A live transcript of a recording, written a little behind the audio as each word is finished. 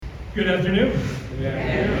Good afternoon. Good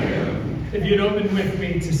afternoon. If you'd open with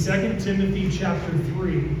me to 2 Timothy chapter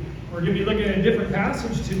 3, we're going to be looking at a different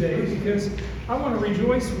passage today because I want to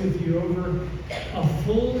rejoice with you over a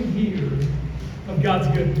full year of God's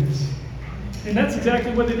goodness. And that's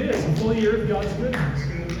exactly what it is, a full year of God's goodness.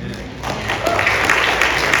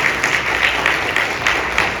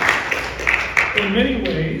 In many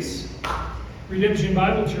ways, Redemption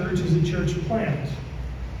Bible Church is a church plant.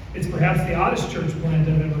 It's perhaps the oddest church plant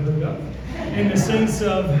I've ever heard of, in the sense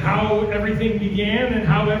of how everything began and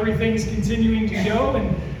how everything's continuing to go.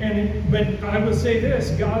 But I will say this,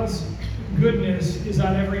 God's goodness is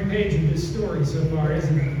on every page of this story so far,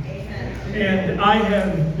 isn't it? And I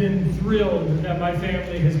have been thrilled that my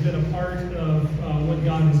family has been a part of what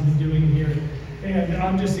God has been doing here. And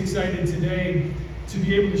I'm just excited today to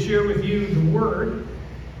be able to share with you the Word.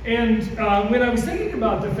 And when I was thinking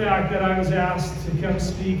about the fact that I was asked to come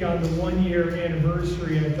speak on the 1-year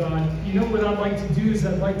anniversary, I thought, you know what I'd like to do is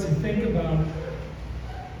I'd like to think about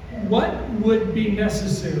what would be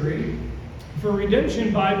necessary for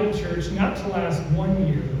Redemption Bible Church not to last 1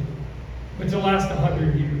 year, but to last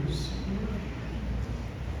 100 years.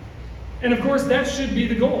 And of course, that should be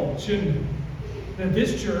the goal, shouldn't it? That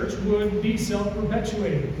this church would be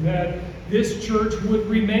self-perpetuating, that this church would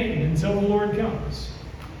remain until the Lord comes.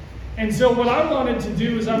 And so what I wanted to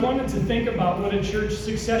do is I wanted to think about what a church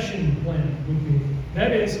succession plan would be.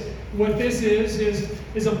 That is, what this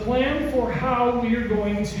is a plan for how we are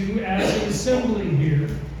going to, as an assembly here,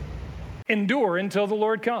 endure until the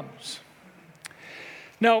Lord comes.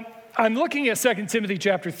 Now, I'm looking at 2 Timothy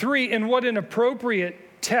chapter 3, and what an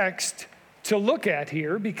appropriate text to look at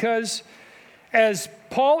here, because as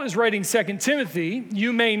Paul is writing 2 Timothy,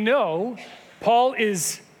 you may know Paul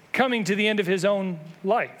is coming to the end of his own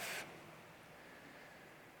life.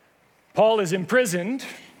 Paul is imprisoned,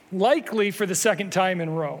 likely for the second time in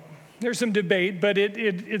Rome. There's some debate, but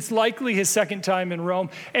it's likely his second time in Rome.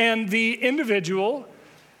 And the individual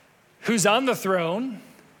who's on the throne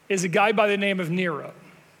is a guy by the name of Nero.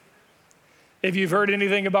 If you've heard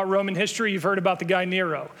anything about Roman history, you've heard about the guy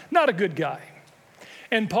Nero. Not a good guy.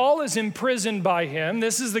 And Paul is imprisoned by him.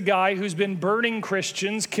 This is the guy who's been burning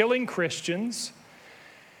Christians, killing Christians.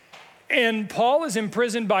 And Paul is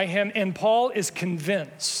imprisoned by him, and Paul is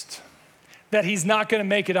convinced that he's not going to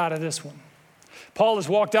make it out of this one. Paul has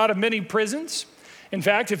walked out of many prisons. In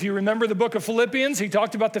fact, if you remember the book of Philippians, he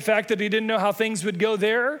talked about the fact that he didn't know how things would go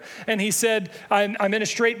there. And he said, I'm in a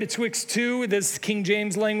strait betwixt two, this King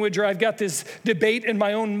James language, or I've got this debate in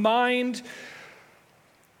my own mind.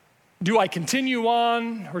 Do I continue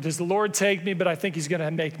on, or does the Lord take me? But I think he's going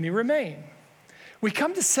to make me remain. We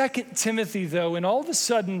come to 2 Timothy, though, and all of a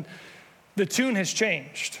sudden, the tune has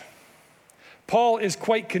changed. Paul is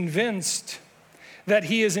quite convinced that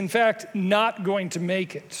he is, in fact, not going to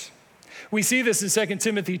make it. We see this in 2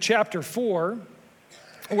 Timothy chapter 4,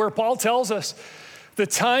 where Paul tells us, the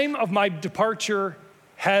time of my departure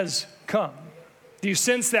has come. Do you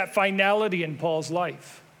sense that finality in Paul's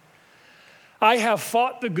life? I have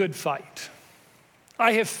fought the good fight.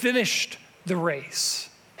 I have finished the race.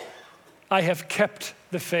 I have kept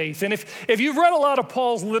the faith. And if you've read a lot of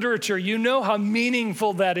Paul's literature, you know how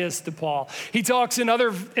meaningful that is to Paul. He talks in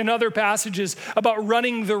other passages about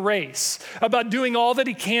running the race, about doing all that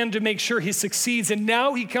he can to make sure he succeeds. And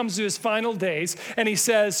now he comes to his final days and he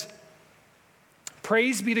says,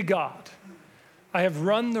 praise be to God. I have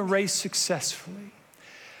run the race successfully.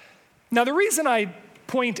 Now, the reason I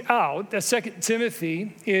point out that 2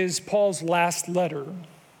 Timothy is Paul's last letter,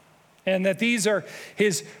 and that these are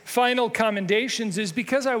his final commendations, is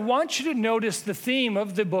because I want you to notice the theme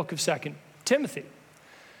of the book of 2 Timothy.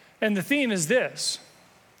 And the theme is this: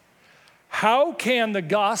 how can the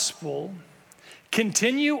gospel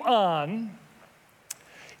continue on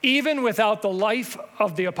even without the life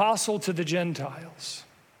of the apostle to the Gentiles?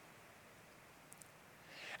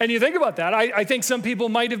 And you think about that, I think some people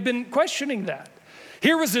might have been questioning that.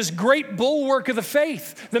 Here was this great bulwark of the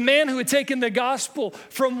faith, the man who had taken the gospel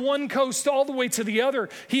from one coast all the way to the other.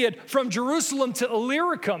 He had, from Jerusalem to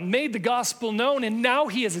Illyricum, made the gospel known, and now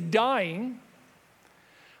he is dying.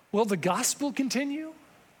 Will the gospel continue?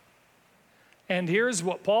 And here's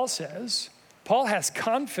what Paul says. Paul has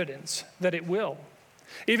confidence that it will.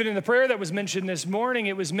 Even in the prayer that was mentioned this morning,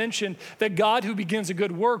 it was mentioned that God who begins a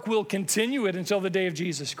good work will continue it until the day of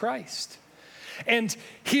Jesus Christ. And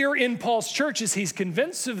here in Paul's churches, he's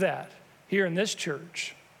convinced of that. Here in this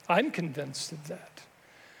church, I'm convinced of that.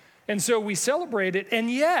 And so we celebrate it. And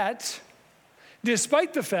yet,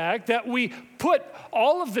 despite the fact that we put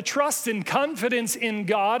all of the trust and confidence in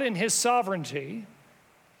God and his sovereignty,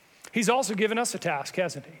 he's also given us a task,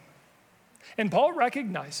 hasn't he? And Paul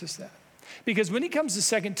recognizes that. Because when he comes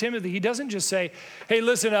to 2 Timothy, he doesn't just say, hey,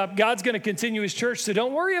 listen up, God's going to continue his church, so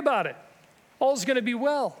don't worry about it. All's going to be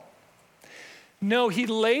well. No, he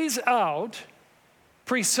lays out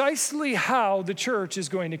precisely how the church is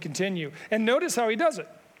going to continue. And notice how he does it.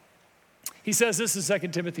 He says this in 2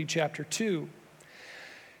 Timothy chapter 2.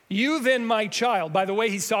 You then, my child, by the way,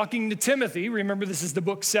 he's talking to Timothy. Remember, this is the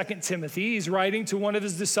book 2 Timothy. He's writing to one of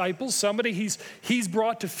his disciples, somebody he's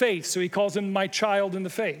brought to faith, so he calls him my child in the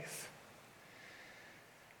faith.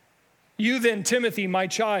 You then, Timothy, my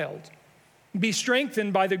child, be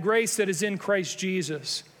strengthened by the grace that is in Christ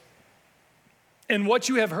Jesus. And what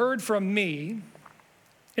you have heard from me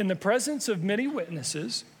in the presence of many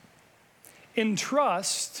witnesses,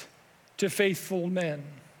 entrust to faithful men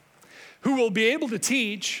who will be able to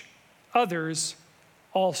teach others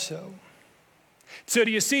also. So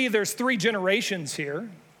do you see there's 3 generations here?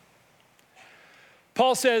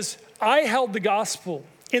 Paul says, I held the gospel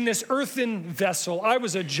in this earthen vessel. I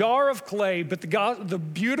was a jar of clay, but the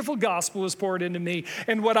beautiful gospel was poured into me.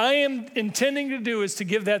 And what I am intending to do is to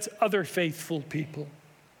give that to other faithful people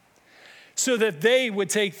so that they would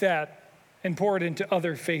take that and pour it into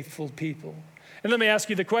other faithful people. And let me ask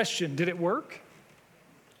you the question, did it work?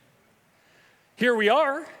 Here we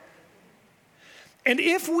are. And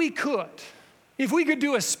if we could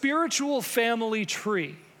do a spiritual family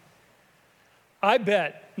tree, I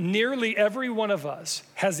bet nearly every one of us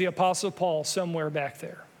has the Apostle Paul somewhere back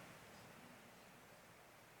there.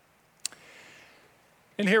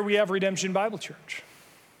 And here we have Redemption Bible Church.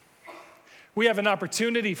 We have an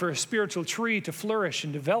opportunity for a spiritual tree to flourish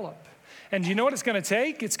and develop. And do you know what it's going to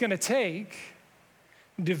take? It's going to take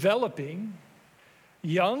developing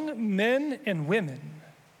young men and women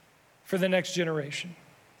for the next generation.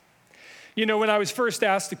 You know, when I was first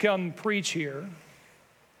asked to come preach here,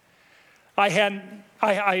 I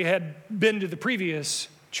had been to the previous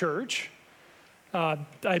church. I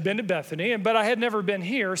had been to Bethany, but I had never been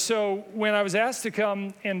here. So when I was asked to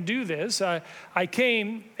come and do this, I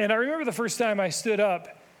came, and I remember the first time I stood up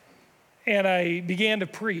and I began to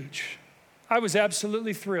preach. I was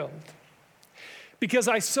absolutely thrilled because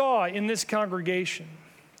I saw in this congregation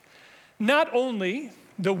not only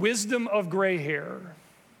the wisdom of gray hair,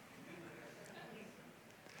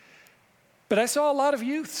 but I saw a lot of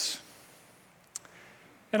youths.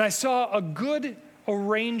 And I saw a good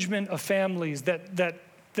arrangement of families that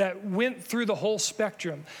went through the whole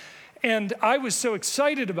spectrum. And I was so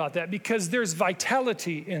excited about that because there's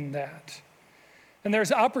vitality in that. And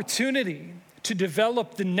there's opportunity to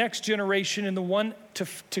develop the next generation and the one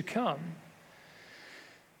to come.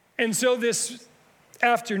 And so this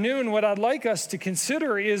afternoon, what I'd like us to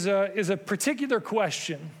consider is a particular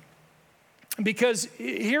question. Because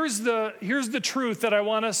here's the truth that I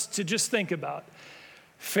want us to just think about.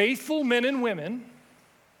 Faithful men and women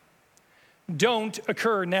don't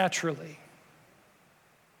occur naturally.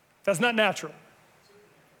 That's not natural.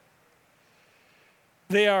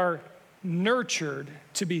 They are nurtured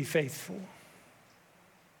to be faithful.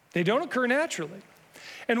 They don't occur naturally.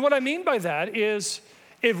 And what I mean by that is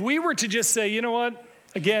if we were to just say, you know what,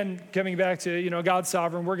 again, coming back to, God's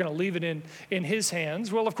sovereign, we're going to leave it in his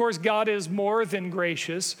hands. Well, of course, God is more than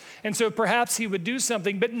gracious, and so perhaps he would do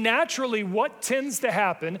something. But naturally, what tends to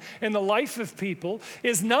happen in the life of people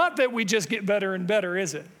is not that we just get better and better,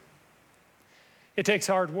 is it? It takes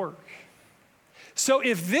hard work. So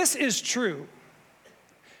if this is true,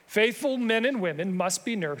 faithful men and women must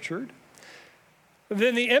be nurtured,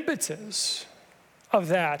 then the impetus of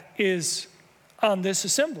that is on this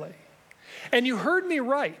assembly. And you heard me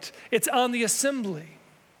right. It's on the assembly.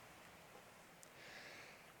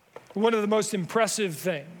 One of the most impressive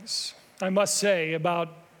things, I must say, about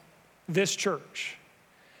this church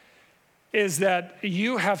is that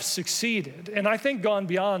you have succeeded, and I think gone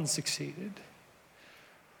beyond succeeded,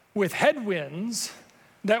 with headwinds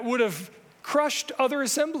that would have crushed other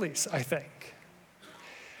assemblies, I think.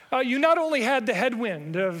 You not only had the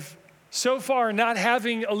headwind of so far not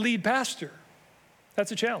having a lead pastor.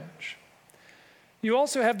 That's a challenge. You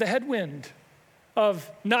also have the headwind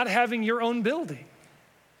of not having your own building.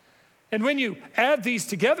 And when you add these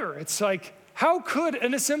together, it's like, how could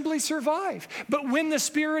an assembly survive? But when the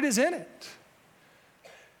Spirit is in it,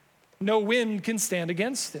 no wind can stand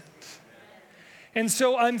against it. And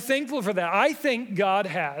so I'm thankful for that. I think God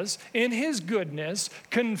has, in his goodness,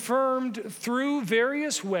 confirmed through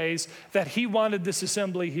various ways that he wanted this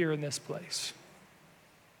assembly here in this place.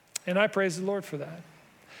 And I praise the Lord for that.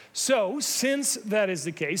 So, since that is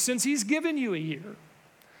the case, since he's given you a year,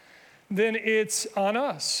 then it's on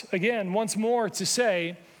us, again, once more to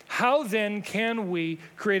say, How then can we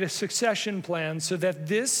create a succession plan so that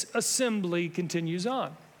this assembly continues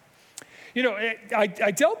on? You know, I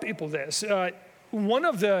tell people this. One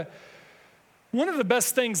of the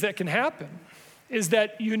best things that can happen is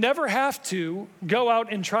that you never have to go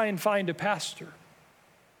out and try and find a pastor.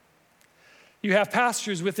 You have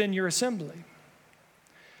pastors within your assembly.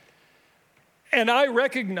 And I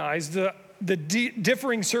recognize the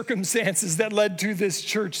differing circumstances that led to this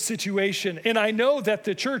church situation. And I know that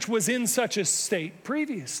the church was in such a state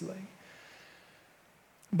previously.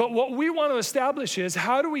 But what we want to establish is,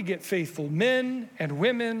 how do we get faithful men and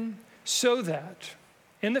women so that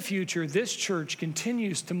in the future this church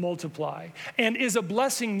continues to multiply and is a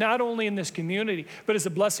blessing not only in this community, but is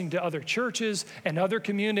a blessing to other churches and other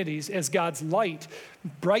communities as God's light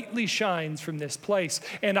brightly shines from this place.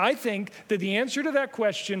 And I think that the answer to that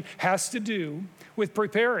question has to do with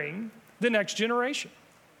preparing the next generation.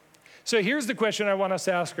 So here's the question I want us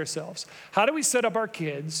to ask ourselves. How do we set up our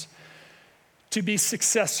kids to be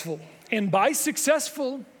successful? And by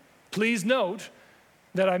successful, please note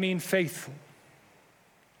that I mean faithful.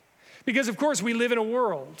 Because, of course, we live in a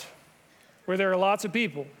world where there are lots of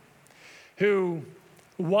people who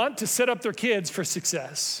want to set up their kids for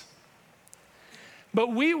success.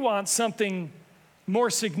 But we want something more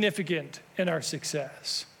significant in our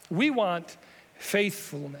success. We want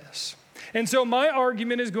faithfulness. And so my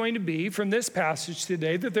argument is going to be from this passage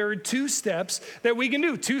today that there are 2 steps that we can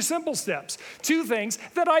do, 2 simple steps, 2 things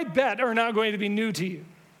that I bet are not going to be new to you.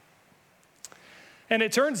 And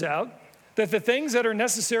it turns out that the things that are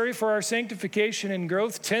necessary for our sanctification and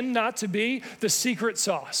growth tend not to be the secret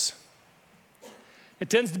sauce. It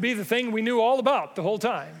tends to be the thing we knew all about the whole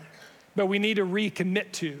time, but we need to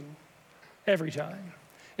recommit to every time.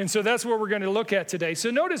 And so that's what we're going to look at today.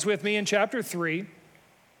 So notice with me in chapter 3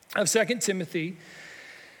 of 2 Timothy,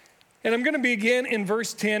 and I'm going to begin in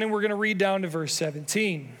verse 10, and we're going to read down to verse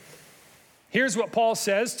 17. Here's what Paul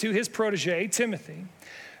says to his protege, Timothy.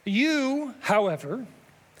 You, however,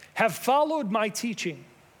 have followed my teaching,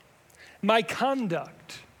 my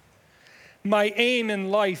conduct, my aim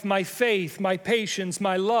in life, my faith, my patience,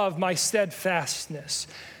 my love, my steadfastness,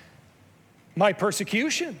 my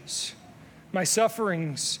persecutions, my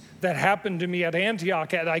sufferings that happened to me at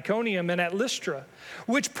Antioch, at Iconium, and at Lystra,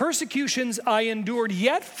 which persecutions I endured,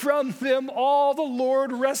 yet from them all the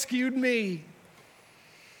Lord rescued me.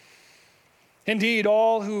 Indeed,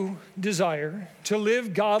 all who desire to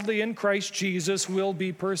live godly in Christ Jesus will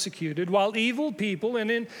be persecuted, while evil people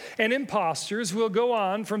and impostors will go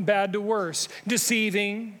on from bad to worse,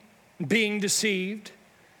 deceiving, being deceived.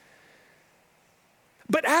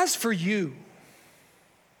 But as for you,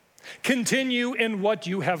 continue in what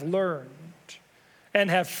you have learned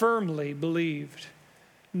and have firmly believed,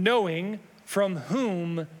 knowing from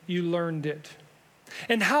whom you learned it,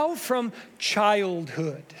 and how from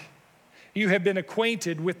childhood you have been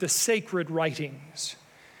acquainted with the sacred writings,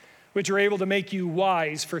 which are able to make you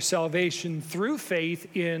wise for salvation through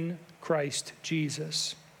faith in Christ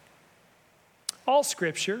Jesus. All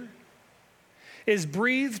Scripture is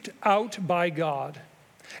breathed out by God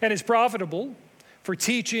and is profitable for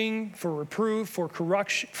teaching, for reproof, for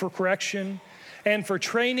correction, and for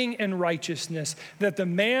training in righteousness, that the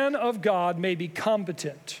man of God may be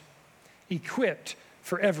competent, equipped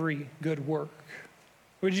for every good work.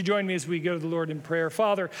 Would you join me as we go to the Lord in prayer?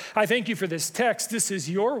 Father, I thank you for this text. This is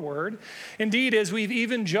your word. Indeed, as we've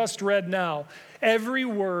even just read now, every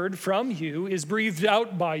word from you is breathed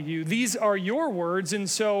out by you. These are your words, and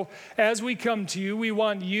so as we come to you, we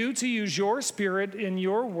want you to use your Spirit in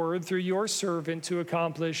your word through your servant to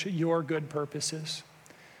accomplish your good purposes.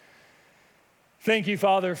 Thank you,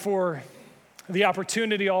 Father, for the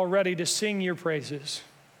opportunity already to sing your praises.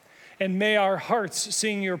 And may our hearts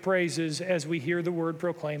sing your praises as we hear the word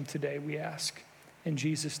proclaimed today, we ask. In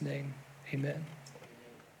Jesus' name, amen.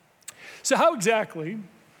 So how exactly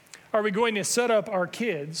are we going to set up our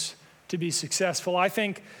kids to be successful? I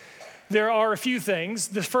think there are a few things.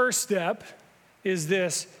 The first step is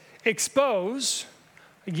this: expose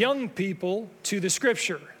young people to the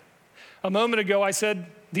Scripture. A moment ago I said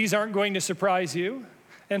these aren't going to surprise you.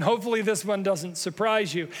 And hopefully this one doesn't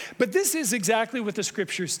surprise you. But this is exactly what the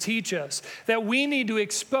Scriptures teach us, that we need to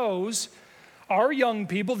expose our young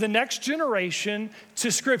people, the next generation, to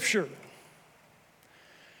Scripture.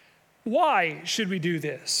 Why should we do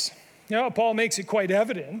this? Now, Paul makes it quite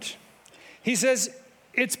evident. He says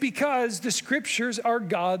it's because the Scriptures are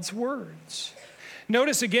God's words.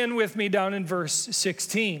 Notice again with me down in verse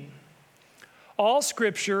 16. All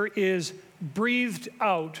Scripture is breathed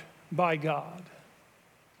out by God.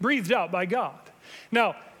 Breathed out by God.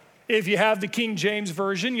 Now, if you have the King James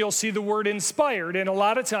Version, you'll see the word inspired. And a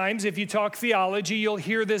lot of times, if you talk theology, you'll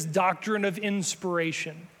hear this doctrine of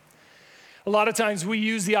inspiration. A lot of times we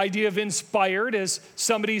use the idea of inspired as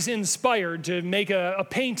somebody's inspired to make a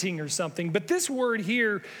painting or something. But this word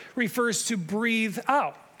here refers to breathe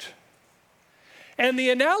out. And the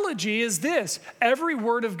analogy is this: every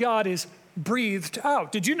word of God is breathed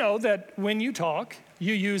out. Did you know that when you talk,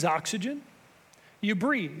 you use oxygen? You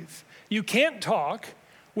breathe. You can't talk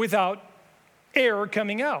without air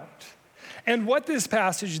coming out. And what this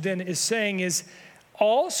passage then is saying is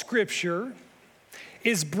all Scripture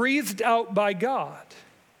is breathed out by God,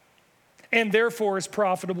 and therefore is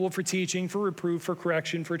profitable for teaching, for reproof, for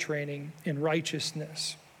correction, for training in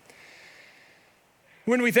righteousness.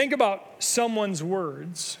 When we think about someone's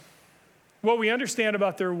words, what we understand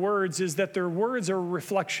about their words is that their words are a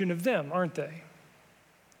reflection of them, aren't they?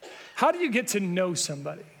 How do you get to know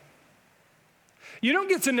somebody? You don't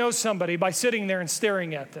get to know somebody by sitting there and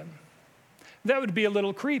staring at them. That would be a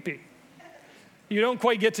little creepy. You don't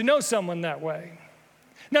quite get to know someone that way.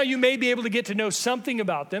 Now, you may be able to get to know something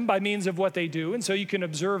about them by means of what they do, and so you can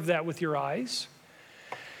observe that with your eyes.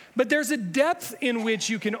 But there's a depth in which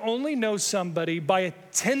you can only know somebody by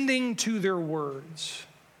attending to their words,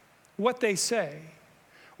 what they say,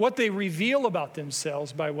 what they reveal about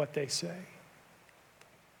themselves by what they say.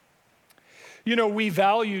 You know, we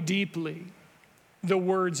value deeply the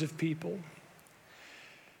words of people.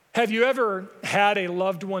 Have you ever had a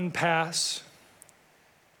loved one pass,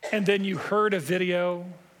 and then you heard a video,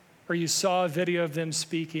 or you saw a video of them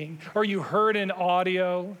speaking, or you heard an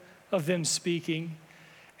audio of them speaking,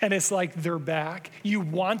 and it's like they're back? You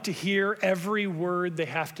want to hear every word they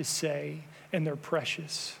have to say, and they're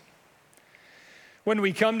precious. When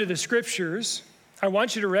we come to the Scriptures, I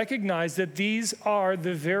want you to recognize that these are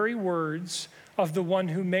the very words of the one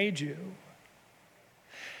who made you.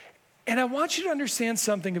 And I want you to understand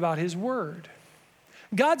something about His Word.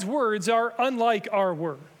 God's words are unlike our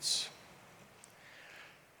words.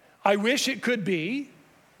 I wish it could be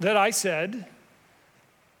that I said,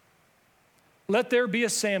 "Let there be a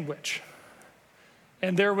sandwich,"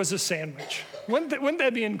 and there was a sandwich. Wouldn't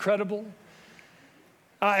that be incredible?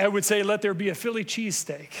 I would say, "Let there be a Philly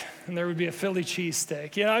cheesesteak," and there would be a Philly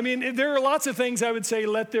cheesesteak. Yeah, I mean, there are lots of things I would say,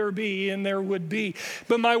 "Let there be," and there would be.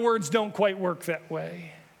 But my words don't quite work that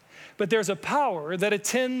way. But there's a power that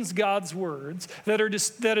attends God's words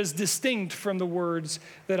that is distinct from the words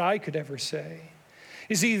that I could ever say.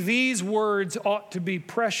 You see, these words ought to be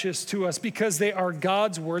precious to us because they are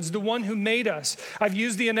God's words, the one who made us. I've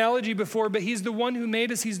used the analogy before, but He's the one who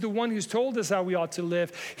made us. He's the one who's told us how we ought to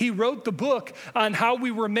live. He wrote the book on how we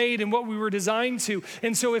were made and what we were designed to.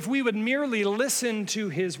 And so if we would merely listen to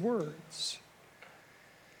His words,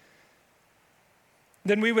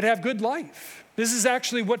 then we would have good life. This is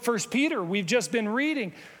actually what 1 Peter we've just been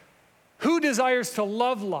reading. Who desires to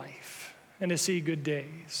love life and to see good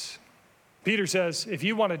days? Peter says, if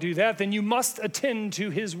you want to do that, then you must attend to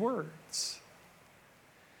His words.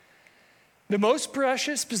 The most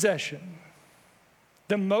precious possession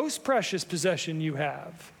you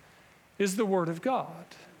have is the Word of God.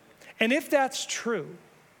 And if that's true,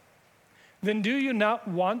 then do you not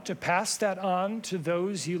want to pass that on to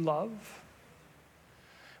those you love?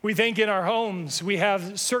 We think in our homes we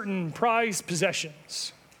have certain prized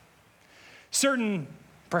possessions, certain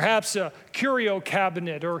perhaps a curio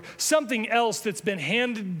cabinet or something else that's been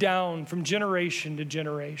handed down from generation to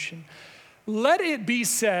generation. Let it be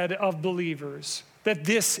said of believers that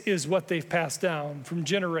this is what they've passed down from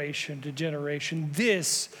generation to generation.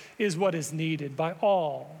 This is what is needed by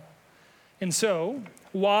all. And so,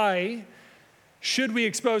 why should we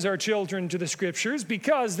expose our children to the Scriptures?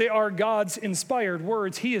 Because they are God's inspired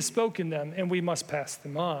words. He has spoken them, and we must pass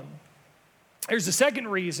them on. There's a second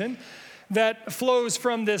reason that flows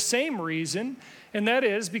from this same reason, and that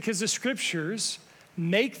is because the Scriptures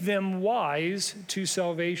make them wise to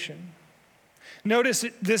salvation. Notice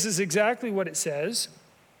this is exactly what it says.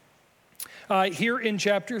 Here in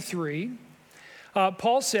chapter 3,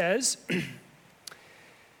 Paul says,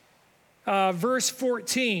 verse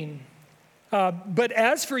 14, but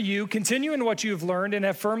as for you, continue in what you have learned and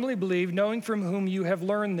have firmly believed, knowing from whom you have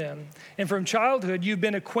learned them. And from childhood, you've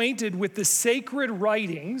been acquainted with the sacred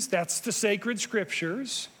writings, that's the sacred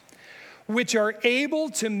Scriptures, which are able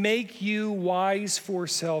to make you wise for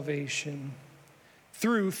salvation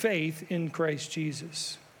through faith in Christ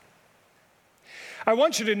Jesus. I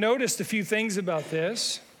want you to notice a few things about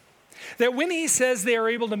this. That when he says they are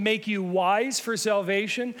able to make you wise for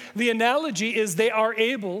salvation, the analogy is they are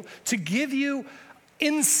able to give you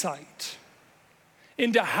insight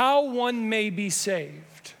into how one may be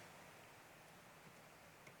saved.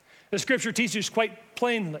 The scripture teaches quite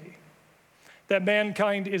plainly that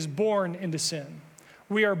mankind is born into sin.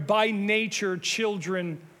 We are by nature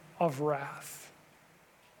children of wrath.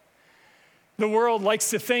 The world likes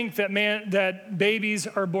to think that babies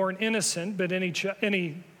are born innocent, but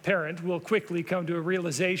any parent will quickly come to a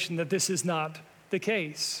realization that this is not the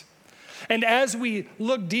case. And as we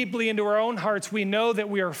look deeply into our own hearts, we know that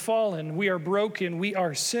we are fallen, we are broken, we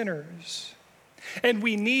are sinners, and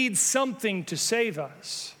we need something to save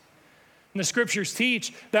us. And the scriptures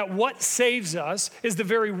teach that what saves us is the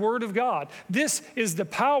very word of God. This is the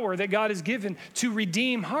power that God has given to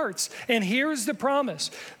redeem hearts. And here's the promise.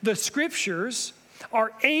 The scriptures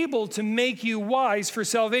are able to make you wise for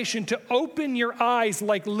salvation, to open your eyes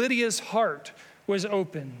like Lydia's heart was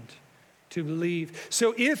opened to believe.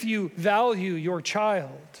 So if you value your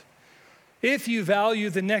child, if you value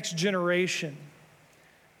the next generation,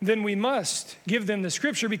 then we must give them the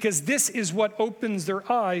scripture, because this is what opens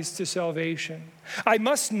their eyes to salvation. I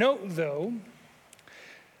must note, though,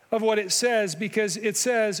 of what it says, because it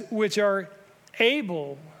says, which are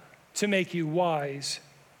able to make you wise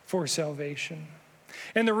for salvation.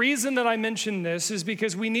 And the reason that I mention this is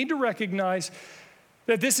because we need to recognize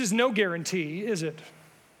that this is no guarantee, is it?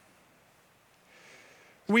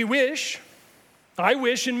 I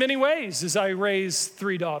wish in many ways, as I raise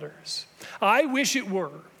 3 daughters, I wish it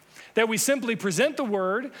were that we simply present the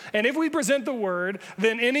word, and if we present the word,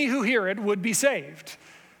 then any who hear it would be saved,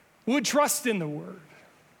 would trust in the word.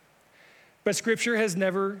 But Scripture has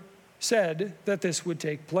never said that this would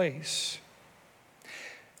take place.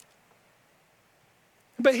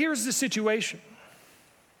 But here's the situation.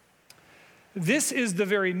 This is the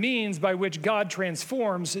very means by which God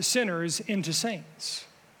transforms sinners into saints.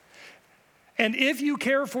 And if you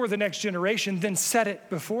care for the next generation, then set it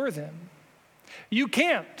before them. You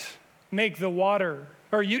can't make the water,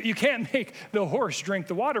 or you can't make the horse drink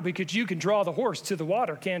the water, because you can draw the horse to the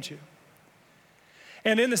water, can't you?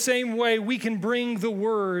 And in the same way, we can bring the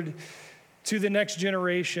word to the next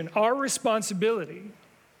generation. Our responsibility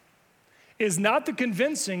is not the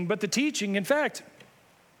convincing, but the teaching. In fact,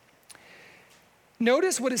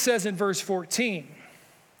 notice what it says in verse 14.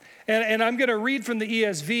 And I'm going to read from the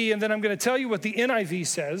ESV, and then I'm going to tell you what the NIV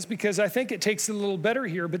says, because I think it takes it a little better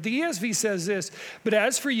here. But the ESV says this: "But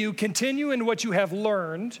as for you, continue in what you have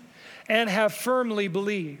learned and have firmly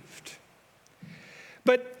believed."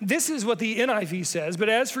 But this is what the NIV says: "But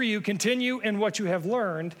as for you, continue in what you have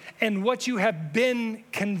learned and what you have been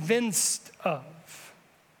convinced of."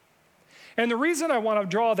 And the reason I want to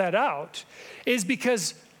draw that out is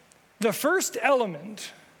because the first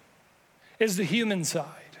element is the human side.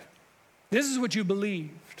 This is what you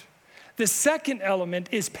believed. The second element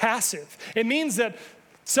is passive. It means that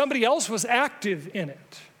somebody else was active in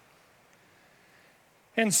it.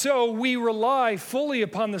 And so we rely fully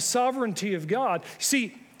upon the sovereignty of God.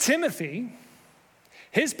 See, Timothy,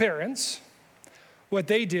 his parents, what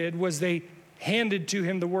they did was they handed to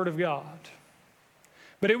him the word of God.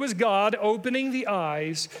 But it was God opening the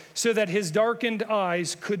eyes so that his darkened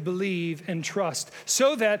eyes could believe and trust,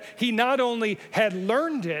 so that he not only had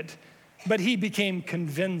learned it, but he became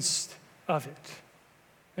convinced of it.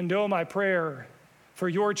 And oh, my prayer for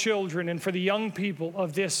your children and for the young people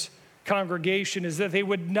of this congregation is that they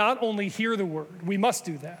would not only hear the word, we must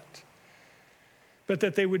do that, but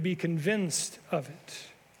that they would be convinced of it.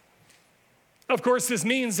 Of course, this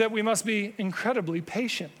means that we must be incredibly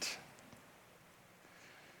patient.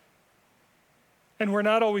 And we're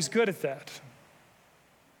not always good at that.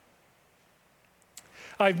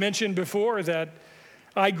 I've mentioned before that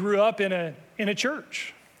I grew up in a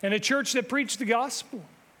church that preached the gospel.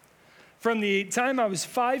 From the time I was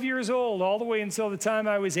 5 years old all the way until the time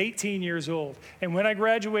I was 18 years old. And when I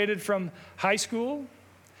graduated from high school,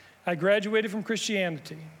 I graduated from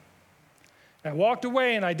Christianity. I walked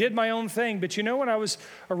away and I did my own thing. But you know, when I was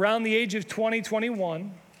around the age of 20,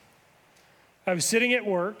 21, I was sitting at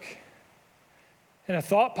work and a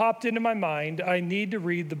thought popped into my mind: I need to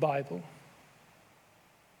read the Bible.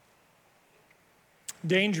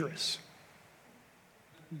 Dangerous.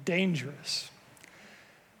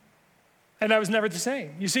 And I was never the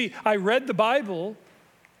same. You see, I read the Bible,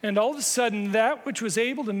 and all of a sudden, that which was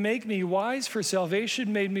able to make me wise for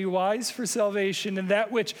salvation made me wise for salvation, and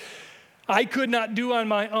that which I could not do on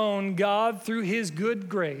my own, God, through his good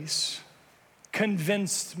grace,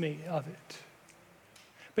 convinced me of it.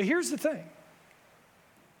 But here's the thing.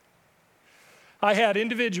 I had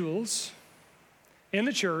individuals in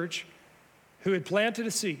the church who had planted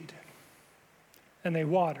a seed, and they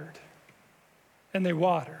watered, and they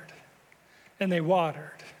watered, and they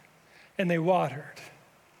watered, and they watered.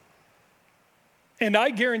 And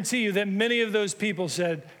I guarantee you that many of those people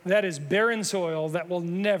said, that is barren soil that will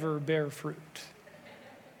never bear fruit.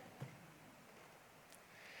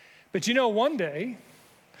 But you know, one day,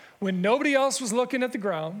 when nobody else was looking at the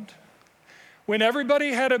ground, when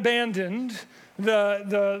everybody had abandoned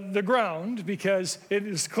the ground because it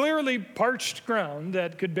is clearly parched ground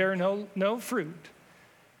that could bear no fruit,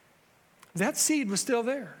 that seed was still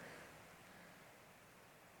there.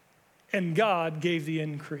 And God gave the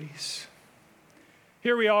increase.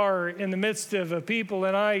 Here we are in the midst of a people,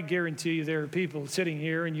 and I guarantee you there are people sitting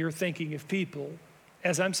here and you're thinking of people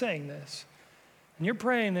as I'm saying this. And you're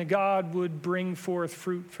praying that God would bring forth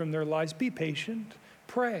fruit from their lives. Be patient.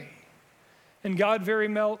 Pray. And God very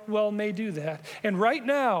well may do that. And right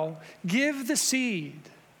now, give the seed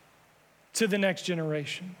to the next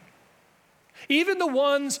generation. Even the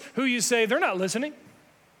ones who you say, they're not listening.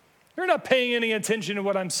 They're not paying any attention to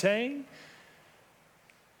what I'm saying.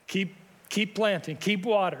 Keep planting. Keep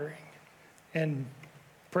watering. And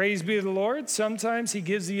praise be to the Lord. Sometimes he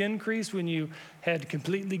gives the increase when you had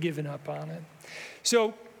completely given up on it.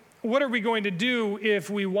 So what are we going to do if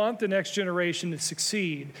we want the next generation to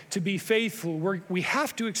succeed, to be faithful? We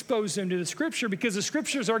have to expose them to the Scripture because the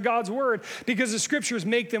Scriptures are God's Word, because the Scriptures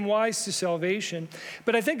make them wise to salvation.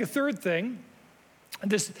 But I think a third thing,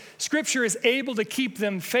 this Scripture is able to keep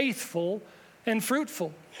them faithful and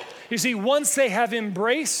fruitful. You see, once they have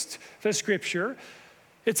embraced the Scripture,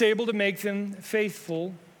 it's able to make them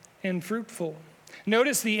faithful and fruitful.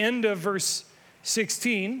 Notice the end of verse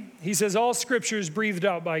 16, he says, all Scripture is breathed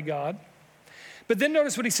out by God. But then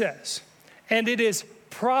notice what he says, and it is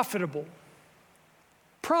profitable.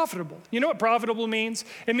 Profitable. You know what profitable means?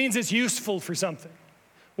 It means it's useful for something.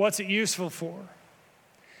 What's it useful for?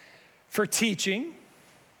 For teaching,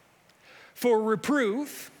 for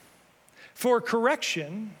reproof, for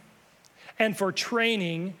correction, and for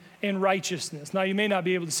training in righteousness. Now, you may not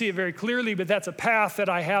be able to see it very clearly, but that's a path that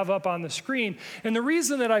I have up on the screen. And the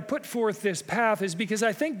reason that I put forth this path is because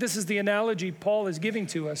I think this is the analogy Paul is giving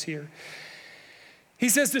to us here. He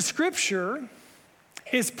says the Scripture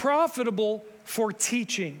is profitable for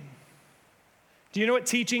teaching. Do you know what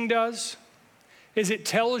teaching does? Is it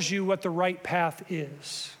tells you what the right path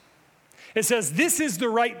is. It says this is the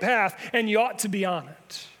right path and you ought to be on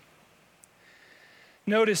it.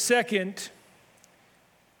 Notice second,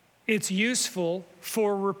 it's useful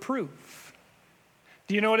for reproof.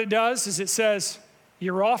 Do you know what it does? Is it says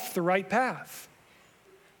you're off the right path.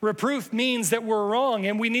 Reproof means that we're wrong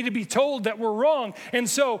and we need to be told that we're wrong. And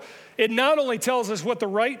so it not only tells us what the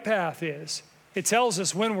right path is, it tells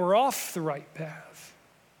us when we're off the right path.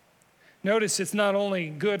 Notice it's not only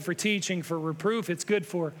good for teaching, for reproof, it's good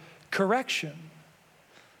for correction.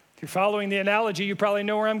 If you're following the analogy, you probably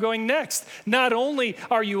know where I'm going next. Not only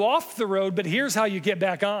are you off the road, but here's how you get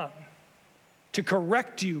back on, to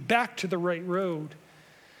correct you back to the right road.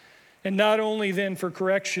 And not only then for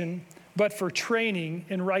correction, but for training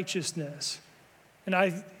in righteousness. And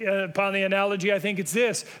upon the analogy, I think it's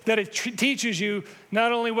this, that it teaches you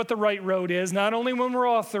not only what the right road is, not only when we're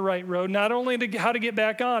off the right road, not only how to get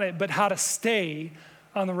back on it, but how to stay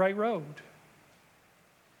on the right road.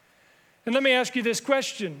 And let me ask you this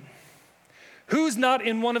question. Who's not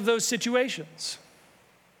in one of those situations?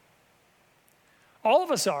 All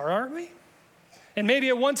of us are, aren't we? And maybe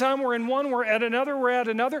at one time we're in one, we're at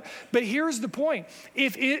another. But here's the point.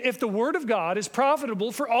 If the Word of God is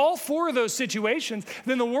profitable for all four of those situations,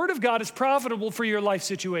 then the Word of God is profitable for your life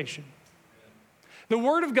situation. The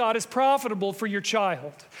Word of God is profitable for your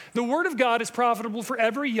child. The Word of God is profitable for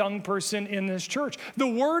every young person in this church. The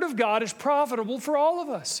Word of God is profitable for all of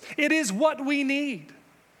us. It is what we need.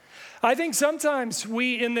 I think sometimes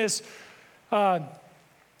we, in this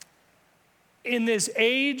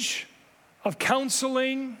age of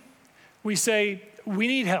counseling, we say, we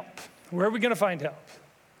need help. Where are we going to find help?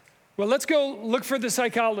 Well, let's go look for the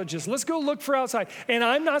psychologist. Let's go look for outside. And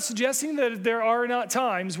I'm not suggesting that there are not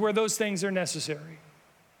times where those things are necessary.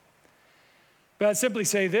 But I'd simply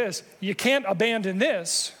say this, you can't abandon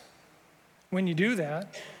this when you do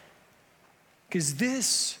that, because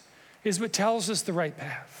this is what tells us the right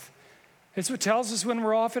path. It's what tells us when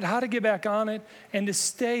we're off it, how to get back on it and to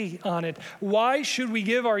stay on it. Why should we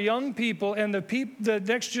give our young people and the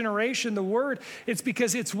next generation the Word? It's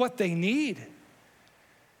because it's what they need.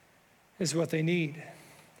 It's what they need.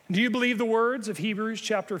 Do you believe the words of Hebrews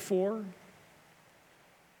chapter 4?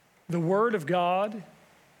 The Word of God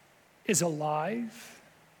is alive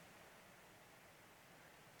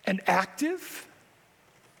and active.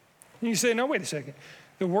 And you say, no, wait a second.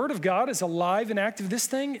 The Word of God is alive and active. This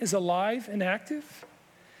thing is alive and active.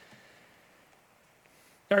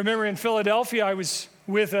 I remember in Philadelphia, I was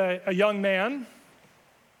with a young man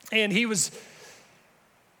And he was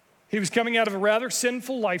coming out of a rather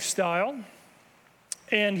sinful lifestyle,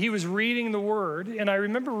 and he was reading the Word. And I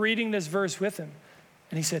remember reading this verse with him,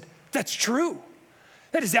 and he said, "That's true.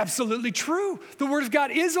 That is absolutely true. The Word of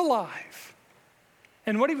God is alive."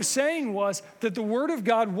 And what he was saying was that the Word of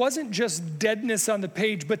God wasn't just deadness on the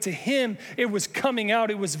page, but to him, it was coming out.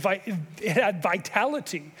 It had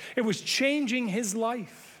vitality. It was changing his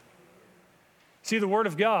life. See, the Word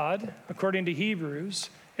of God, according to Hebrews,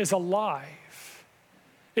 is alive.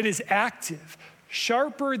 It is active,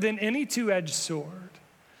 sharper than any two-edged sword.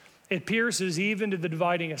 It pierces even to the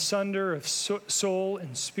dividing asunder of soul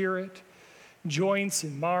and spirit, joints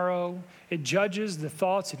and marrow. It judges the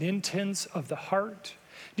thoughts and intents of the heart.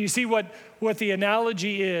 Do you see what the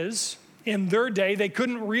analogy is? In their day, they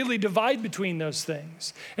couldn't really divide between those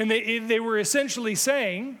things. And they were essentially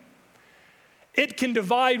saying, it can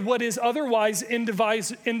divide what is otherwise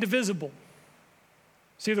indivisible.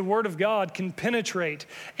 See, the Word of God can penetrate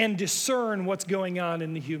and discern what's going on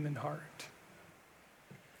in the human heart.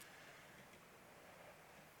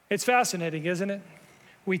 It's fascinating, isn't it?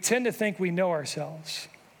 We tend to think we know ourselves.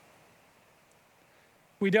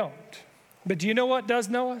 We don't. But do you know what does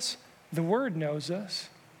know us? The Word knows us.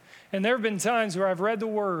 And there have been times where I've read the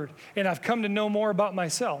Word and I've come to know more about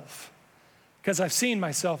myself because I've seen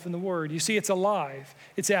myself in the Word. You see, it's alive,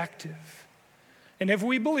 it's active. And if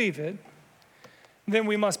we believe it, then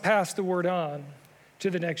we must pass the Word on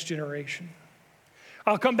to the next generation.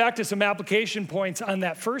 I'll come back to some application points on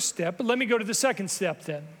that first step, but let me go to the second step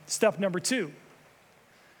then. Step number 2.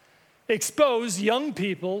 Expose young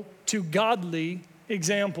people to godly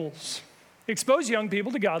examples. Expose young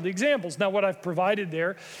people to godly examples. Now, what I've provided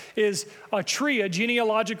there is a tree, a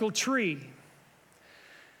genealogical tree.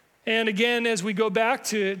 And again, as we go back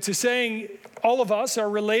to saying all of us are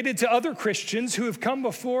related to other Christians who have come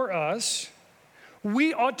before us,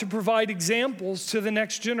 we ought to provide examples to the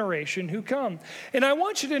next generation who come. And I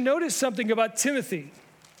want you to notice something about Timothy.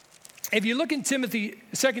 If you look in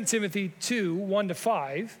 2 Timothy 2,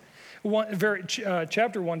 1-5,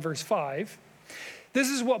 chapter 1, verse 5, this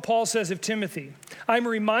is what Paul says of Timothy. "I'm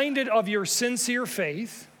reminded of your sincere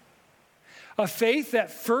faith, a faith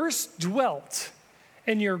that first dwelt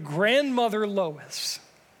in your grandmother Lois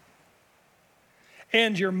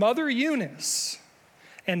and your mother Eunice,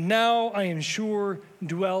 and now I am sure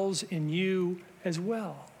dwells in you as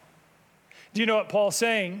well." Do you know what Paul's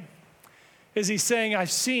saying? He's saying,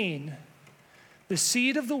 I've seen the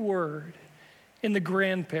seed of the Word in the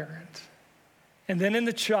grandparent, and then in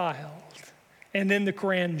the child, and then the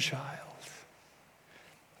grandchild.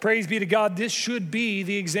 Praise be to God, this should be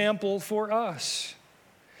the example for us.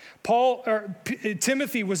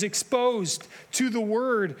 Timothy was exposed to the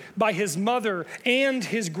Word by his mother and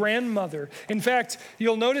his grandmother. In fact,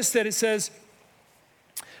 you'll notice that it says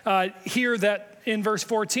here that in verse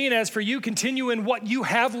 14, "As for you, continue in what you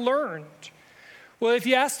have learned." Well, if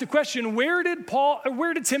you ask the question, where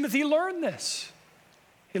did Timothy learn this?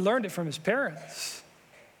 He learned it from his parents.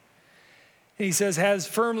 He says, "has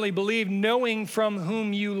firmly believed, knowing from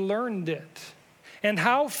whom you learned it." And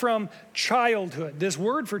how? From childhood. This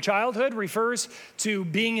word for childhood refers to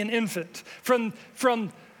being an infant.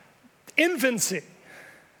 From infancy,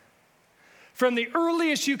 from the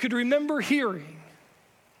earliest you could remember hearing,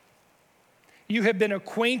 you have been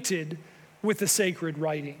acquainted with the sacred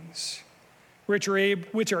writings, which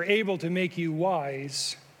are able to make you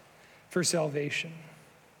wise for salvation.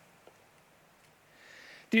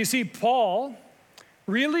 Do you see, Paul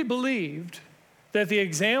really believed that the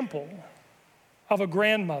example of a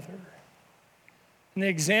grandmother and the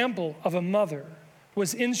example of a mother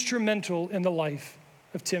was instrumental in the life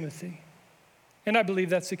of Timothy. And I believe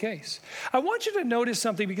that's the case. I want you to notice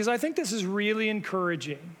something because I think this is really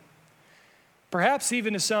encouraging, perhaps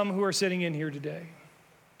even to some who are sitting in here today.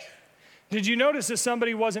 Did you notice that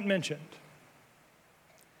somebody wasn't mentioned?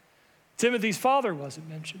 Timothy's father wasn't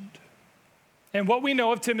mentioned. And what we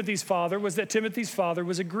know of Timothy's father was that Timothy's father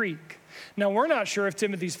was a Greek. Now, we're not sure if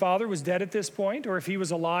Timothy's father was dead at this point or if he was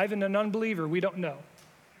alive and an unbeliever. We don't know.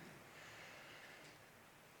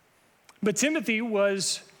 But Timothy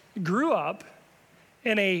grew up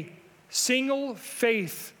in a single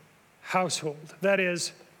faith household. That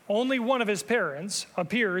is, only one of his parents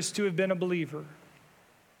appears to have been a believer.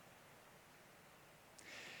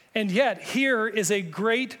 And yet, here is a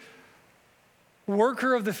great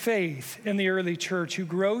worker of the faith in the early church who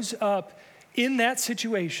grows up in that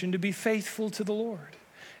situation to be faithful to the Lord.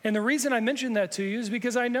 And the reason I mention that to you is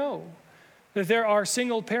because I know that there are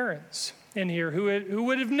single parents in here who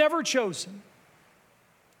would have never chosen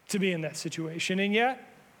to be in that situation. And yet,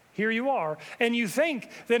 Here you are. And you think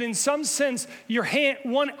that in some sense,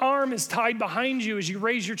 one arm is tied behind you as you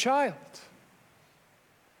raise your child.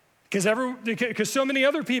 Because so many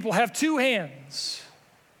other people have two hands.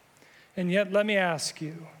 And yet, let me ask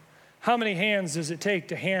you, how many hands does it take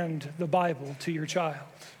to hand the Bible to your child?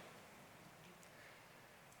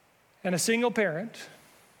 And a single parent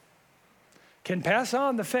can pass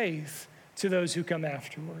on the faith to those who come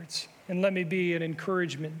afterwards. And let me be an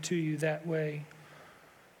encouragement to you that way.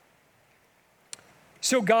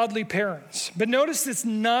 So godly parents. But notice it's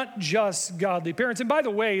not just godly parents. And by the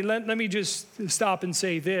way, let me just stop and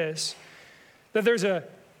say this, that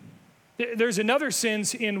there's another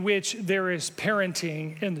sense in which there is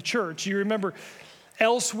parenting in the church. You remember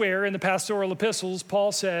elsewhere in the pastoral epistles,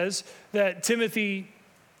 Paul says that Timothy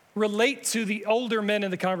relate to the older men in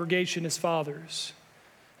the congregation as fathers,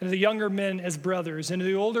 and to the younger men as brothers, and to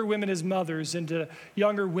the older women as mothers, and to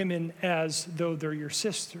younger women as though they're your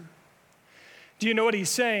sister. Do you know what he's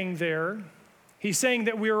saying there? He's saying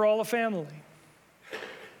that we are all a family.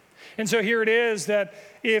 And so here it is that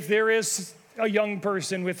if there is a young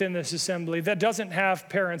person within this assembly that doesn't have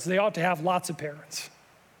parents, they ought to have lots of parents.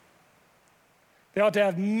 They ought to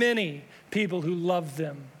have many people who love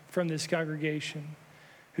them from this congregation,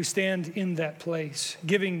 who stand in that place,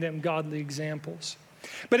 giving them godly examples.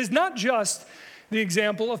 But it's not just the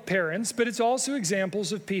example of parents, but it's also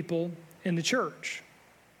examples of people in the church.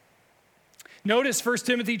 Notice 1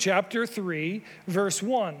 Timothy chapter 3, verse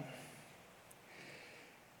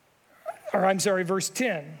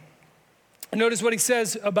 10. Notice what he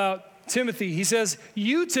says about Timothy. He says,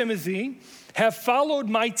 "You, Timothy, have followed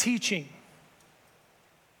my teaching,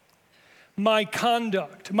 my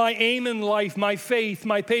conduct, my aim in life, my faith,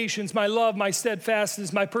 my patience, my love, my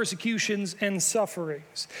steadfastness, my persecutions and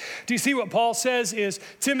sufferings." Do you see what Paul says is,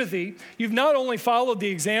 Timothy, you've not only followed the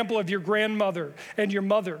example of your grandmother and your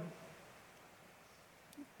mother,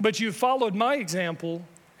 but you've followed my example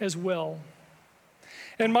as well.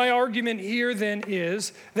 And my argument here then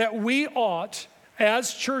is that we ought,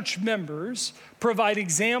 as church members, provide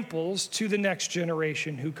examples to the next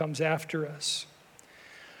generation who comes after us.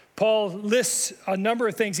 Paul lists a number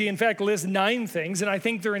of things. He, in fact, lists 9 things, and I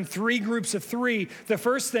think they're in 3 groups of 3. The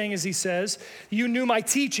first thing is he says, you knew my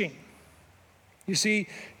teaching. You see,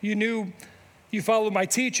 you followed my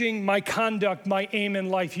teaching, my conduct, my aim in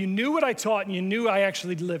life. You knew what I taught, and you knew I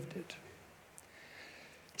actually lived it.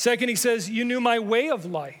 Second, he says, you knew my way of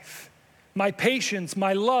life, my patience,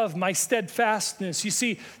 my love, my steadfastness. You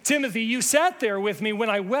see, Timothy, you sat there with me when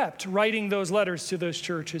I wept, writing those letters to those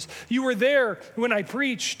churches. You were there when I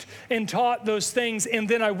preached and taught those things, and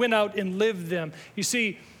then I went out and lived them. You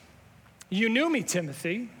see, you knew me,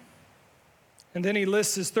 Timothy. And then he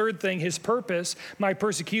lists his third thing, his purpose, my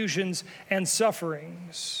persecutions and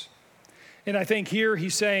sufferings. And I think here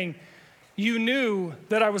he's saying, you knew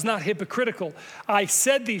that I was not hypocritical. I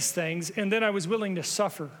said these things, and then I was willing to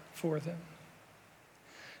suffer for them.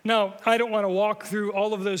 Now, I don't want to walk through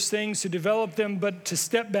all of those things to develop them, but to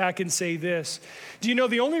step back and say this. Do you know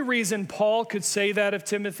the only reason Paul could say that of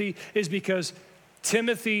Timothy is because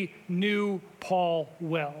Timothy knew Paul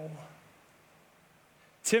well.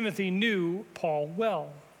 Timothy knew Paul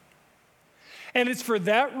well. And it's for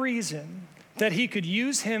that reason that he could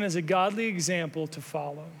use him as a godly example to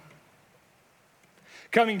follow.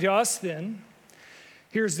 Coming to us then,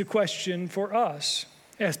 here's the question for us.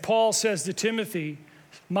 As Paul says to Timothy,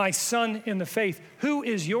 my son in the faith, who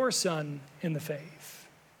is your son in the faith?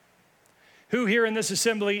 Who here in this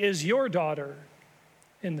assembly is your daughter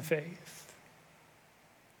in the faith?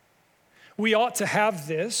 We ought to have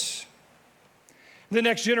this. The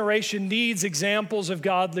next generation needs examples of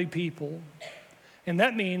godly people, and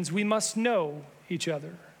that means we must know each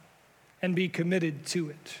other and be committed to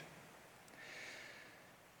it.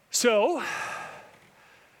 So,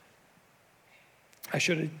 I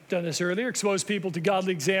should have done this earlier, expose people to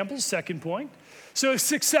godly examples, second point. So a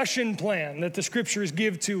succession plan that the scriptures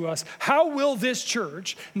give to us. How will this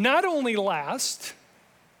church not only last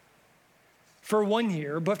for 1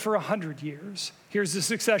 year, but for 100 years? Here's the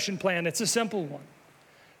succession plan. It's a simple one.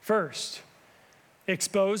 First,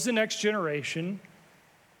 expose the next generation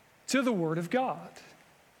to the Word of God.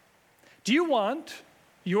 Do you want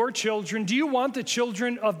your children, do you want the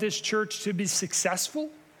children of this church to be successful?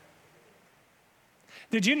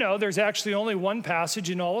 Did you know there's actually only one passage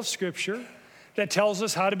in all of Scripture that tells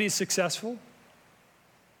us how to be successful?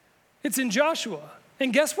 It's in Joshua.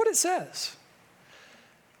 And guess what it says?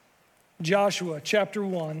 Joshua chapter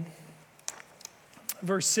 1,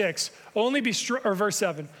 verse 6. Verse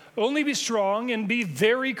 7. Only be strong and be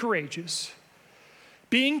very courageous,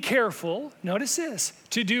 being careful, notice this,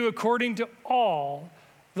 to do according to all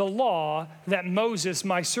the law that Moses,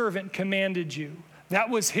 my servant, commanded you. That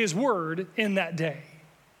was his word in that day.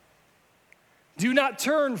 Do not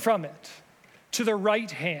turn from it to the right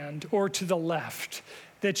hand or to the left,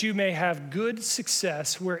 that you may have good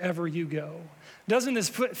success wherever you go. Doesn't this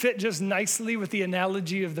fit just nicely with the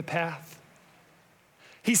analogy of the path?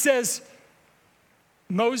 He says,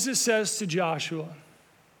 Moses says to Joshua,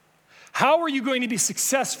 how are you going to be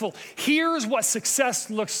successful? Here's what success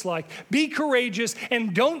looks like. Be courageous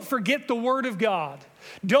and don't forget the word of God.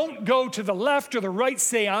 Don't go to the left or the right.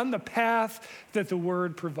 Stay on the path that the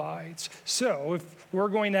word provides. So if we're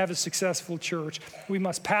going to have a successful church, we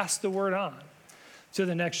must pass the word on to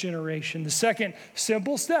the next generation. The second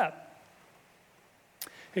simple step,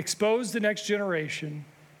 expose the next generation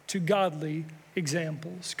to godly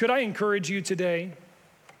examples. Could I encourage you today?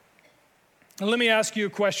 And let me ask you a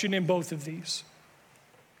question in both of these.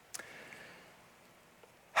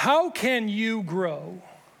 How can you grow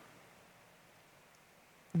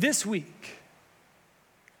this week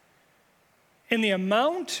in the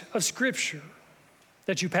amount of Scripture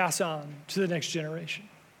that you pass on to the next generation?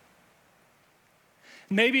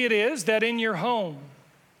 Maybe it is that in your home,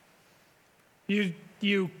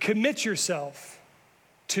 you commit yourself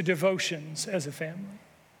to devotions as a family.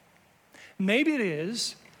 Maybe it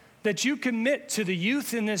is that you commit to the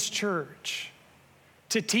youth in this church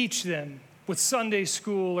to teach them with Sunday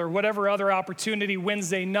school or whatever other opportunity,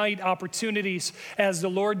 Wednesday night opportunities, as the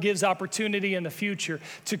Lord gives opportunity in the future,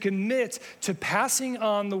 to commit to passing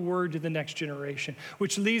on the word to the next generation.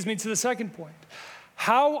 Which leads me to the second point.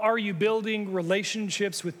 How are you building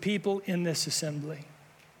relationships with people in this assembly?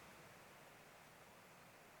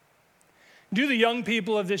 Do the young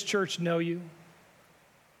people of this church know you?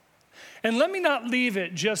 And let me not leave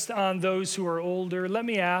it just on those who are older. Let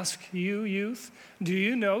me ask you, youth, do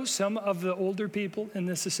you know some of the older people in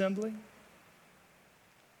this assembly?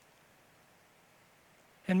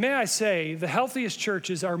 And may I say, the healthiest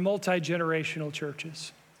churches are multi-generational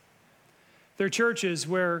churches. They're churches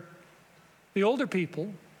where the older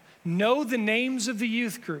people know the names of the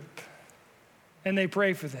youth group, and they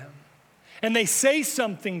pray for them, and they say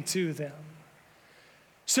something to them,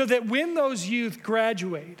 so that when those youth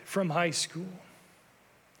graduate from high school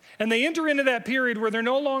and they enter into that period where they're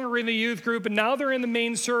no longer in the youth group and now they're in the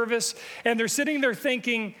main service and they're sitting there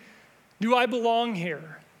thinking, do I belong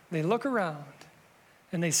here? They look around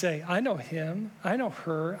and they say, I know him, I know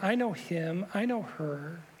her, I know him, I know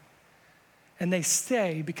her. And they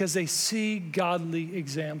stay because they see godly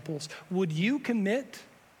examples. Would you commit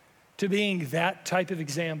to being that type of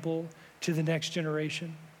example to the next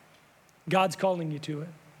generation? God's calling you to it.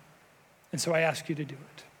 And so I ask you to do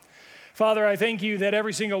it. Father, I thank you that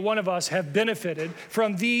every single one of us have benefited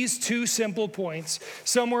from these two simple points.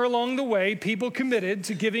 Somewhere along the way, people committed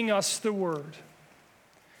to giving us the word.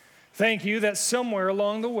 Thank you that somewhere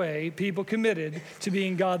along the way, people committed to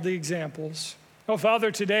being godly examples. Oh,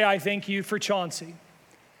 Father, today I thank you for Chauncey,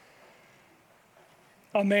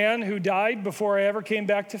 a man who died before I ever came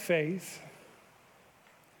back to faith,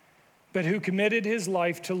 but who committed his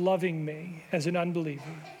life to loving me as an unbeliever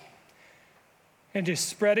and to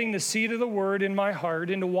spreading the seed of the word in my heart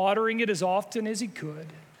and to watering it as often as he could.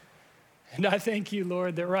 And I thank you,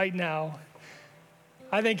 Lord, that right now,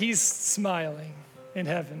 I think he's smiling in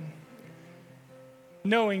heaven,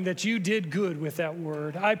 knowing that you did good with that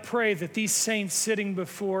word. I pray that these saints sitting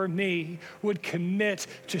before me would commit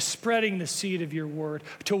to spreading the seed of your word,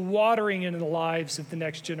 to watering in the lives of the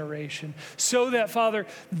next generation, so that, Father,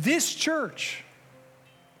 this church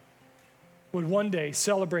would one day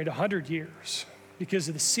celebrate 100 years because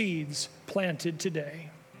of the seeds planted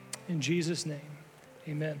today. In Jesus' name,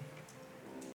 amen.